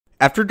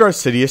After Darth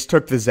Sidious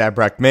took the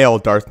Zabrak male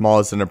Darth Maul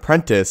as an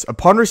apprentice,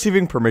 upon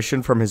receiving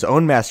permission from his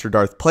own master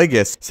Darth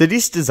Plagueis,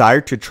 Sidious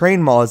desired to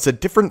train Maul as a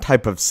different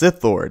type of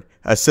Sith Lord.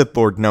 A Sith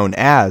Lord known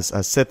as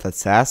a Sith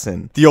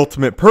Assassin. The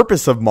ultimate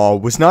purpose of Maul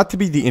was not to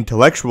be the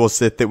intellectual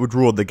Sith that would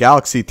rule the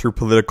galaxy through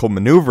political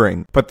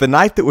maneuvering, but the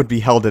knife that would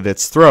be held at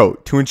its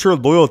throat to ensure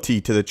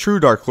loyalty to the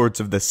true Dark Lords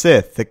of the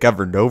Sith that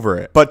governed over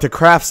it. But to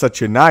craft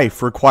such a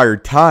knife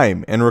required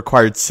time, and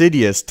required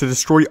Sidious to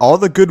destroy all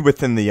the good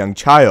within the young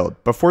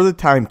child before the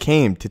time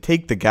came to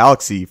take the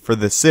galaxy for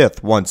the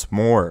Sith once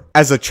more.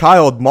 As a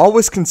child, Maul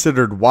was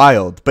considered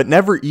wild, but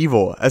never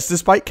evil, as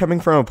despite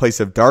coming from a place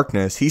of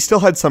darkness, he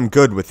still had some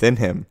good within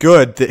him.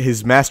 Good that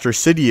his master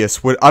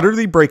Sidious would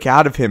utterly break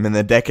out of him in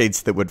the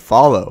decades that would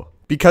follow.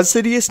 Because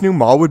Sidious knew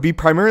Maul would be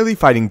primarily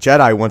fighting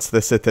Jedi once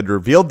the Sith had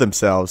revealed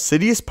themselves,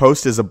 Sidious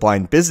posed as a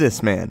blind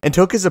businessman and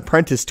took his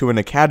apprentice to an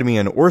academy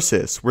in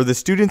Orsis, where the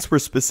students were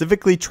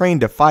specifically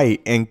trained to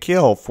fight and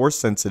kill Force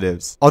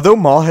sensitives. Although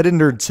Maul had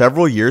endured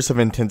several years of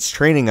intense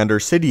training under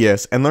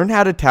Sidious and learned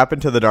how to tap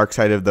into the dark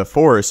side of the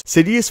Force,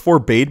 Sidious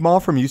forbade Maul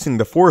from using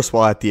the Force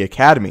while at the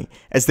academy,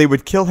 as they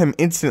would kill him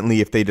instantly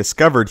if they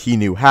discovered he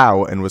knew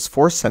how and was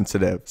Force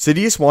sensitive.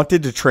 Sidious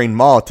wanted to train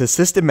Maul to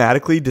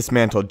systematically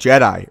dismantle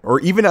Jedi, or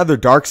even other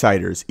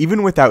Darksiders,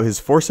 even without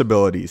his Force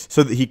abilities,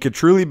 so that he could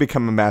truly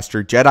become a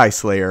master Jedi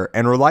Slayer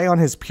and rely on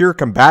his pure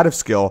combative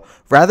skill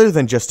rather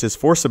than just his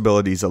Force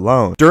abilities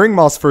alone. During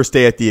Maul's first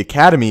day at the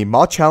academy,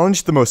 Maul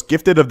challenged the most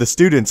gifted of the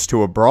students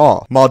to a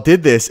brawl. Maul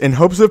did this in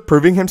hopes of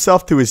proving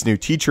himself to his new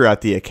teacher at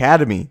the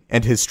academy,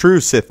 and his true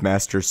Sith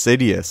Master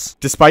Sidious.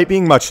 Despite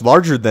being much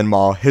larger than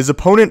Maul, his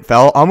opponent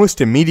fell almost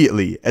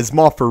immediately as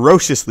Maul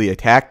ferociously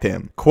attacked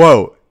him.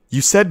 Quote, "You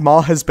said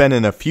Maul has been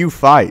in a few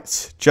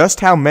fights.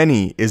 Just how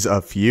many is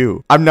a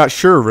few?" "I'm not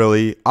sure,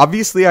 really.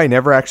 Obviously, I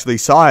never actually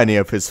saw any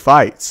of his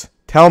fights.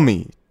 Tell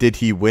me, did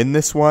he win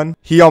this one?"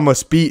 "He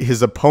almost beat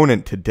his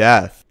opponent to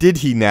death." "Did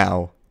he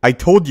now? I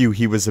told you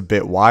he was a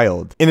bit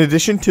wild." In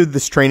addition to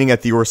this training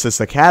at the Orsis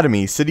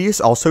Academy,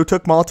 Sidious also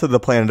took Maul to the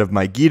planet of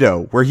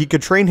Megiddo, where he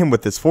could train him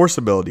with his Force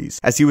abilities,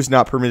 as he was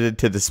not permitted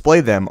to display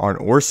them on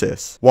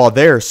Orsis. While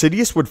there,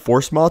 Sidious would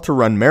force Maul to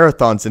run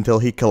marathons until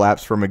he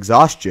collapsed from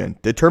exhaustion,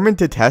 determined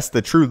to test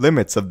the true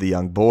limits of the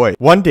young boy.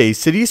 One day,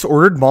 Sidious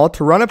ordered Maul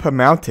to run up a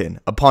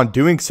mountain. Upon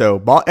doing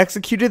so, Maul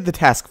executed the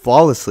task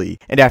flawlessly,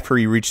 and after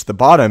he reached the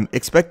bottom,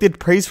 expected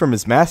praise from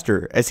his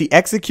master, as he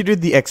executed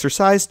the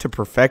exercise to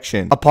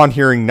perfection. Upon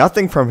hearing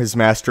nothing from his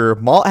master,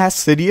 Maul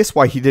asked Sidious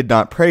why he did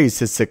not praise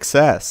his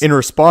success. In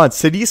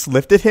response, Sidious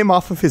lifted him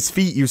off of his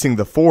feet using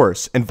the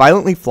Force, and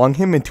violently flung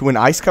him into an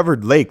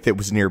ice-covered lake that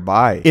was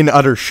nearby. In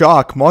utter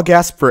shock, Maul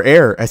gasped for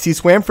air as he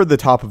swam for the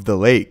top of the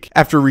lake.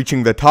 After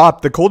reaching the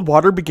top, the cold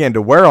water began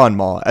to wear on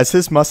Maul as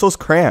his muscles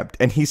cramped,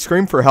 and he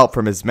screamed for help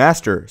from his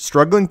master,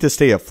 struggling to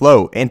stay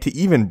afloat and to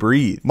even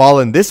breathe. Maul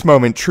in this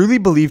moment truly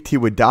believed he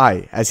would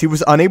die, as he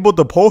was unable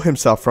to pull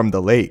himself from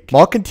the lake.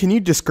 Maul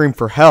continued to scream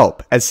for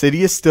help, as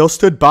Sidious still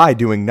stood by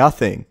doing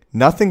nothing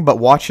but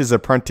watch his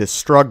apprentice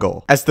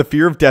struggle. As the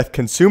fear of death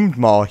consumed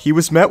Maul, he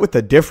was met with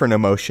a different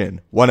emotion,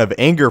 one of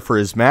anger for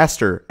his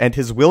master, and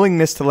his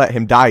willingness to let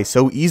him die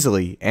so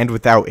easily and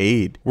without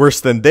aid.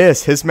 Worse than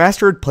this, his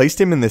master had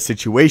placed him in the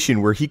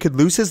situation where he could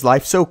lose his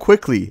life so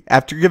quickly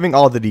after giving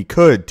all that he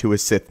could to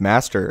his Sith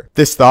master.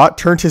 This thought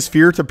turned his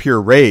fear to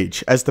pure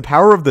rage, as the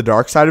power of the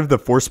dark side of the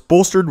Force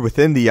bolstered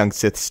within the young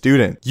Sith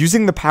student.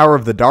 Using the power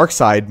of the dark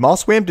side, Maul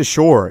swam to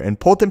shore and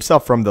pulled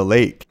himself from the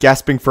lake.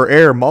 Gasping for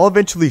air, Maul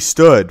eventually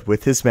stood,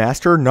 with his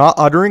master not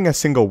uttering a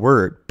single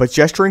word, but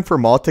gesturing for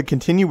Maul to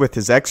continue with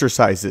his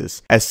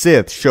exercises, as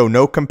Sith show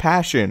no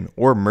compassion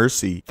or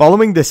mercy.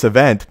 Following this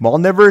event, Maul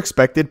never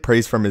expected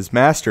praise from his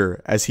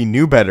master, as he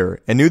knew better,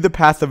 and knew the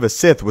path of a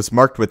Sith was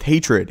marked with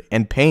hatred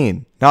and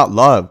pain, not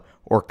love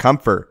or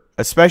comfort,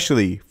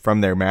 especially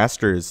from their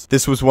masters.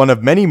 This was one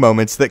of many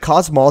moments that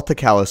caused Maul to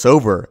callous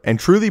over and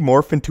truly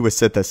morph into a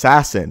Sith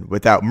assassin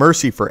without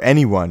mercy for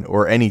anyone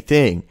or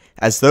anything,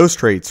 as those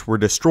traits were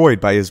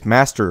destroyed by his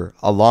master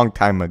a long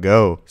time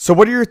ago. So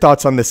what are your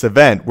thoughts on this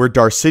event where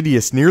Darth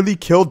Sidious nearly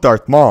killed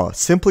Darth Maul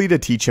simply to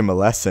teach him a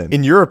lesson?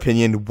 In your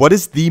opinion, what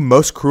is the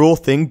most cruel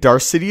thing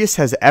Darth Sidious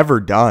has ever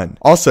done?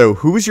 Also,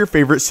 who is your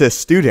favorite Sith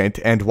student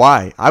and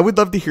why? I would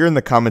love to hear in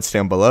the comments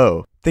down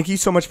below. Thank you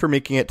so much for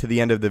making it to the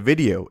end of the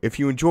video. If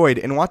you enjoyed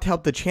and want to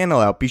help the channel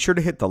out, be sure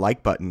to hit the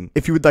like button.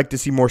 If you would like to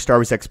see more Star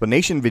Wars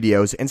explanation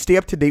videos and stay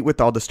up to date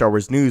with all the Star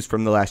Wars news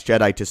from The Last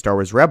Jedi to Star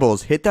Wars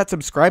Rebels, hit that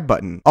subscribe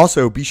button.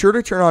 Also, be sure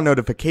to turn on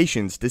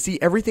notifications to see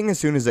everything as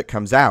soon as it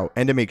comes out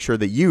and to make sure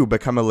that you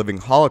become a living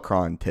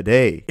holocron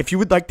today. If you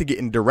would like to get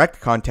in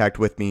direct contact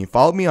with me,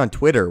 follow me on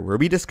Twitter, where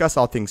we discuss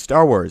all things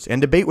Star Wars and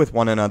debate with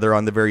one another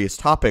on the various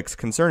topics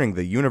concerning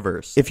the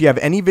universe. If you have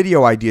any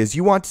video ideas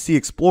you want to see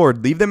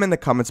explored, leave them in the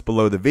comments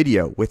below the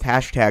video with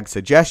hashtag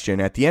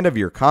suggestion at the end of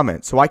your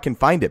comment so I can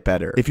find it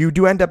better. If you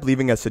do end up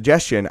leaving a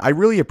suggestion, I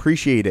really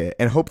appreciate it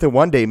and hope to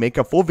one day make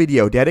a full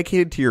video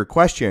dedicated to your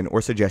question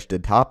or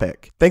suggested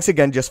topic. Thanks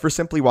again just for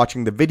simply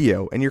watching the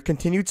video and your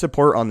continued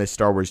support on this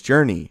Star Wars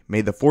journey.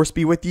 May the Force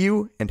be with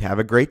you and have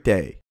a great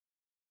day.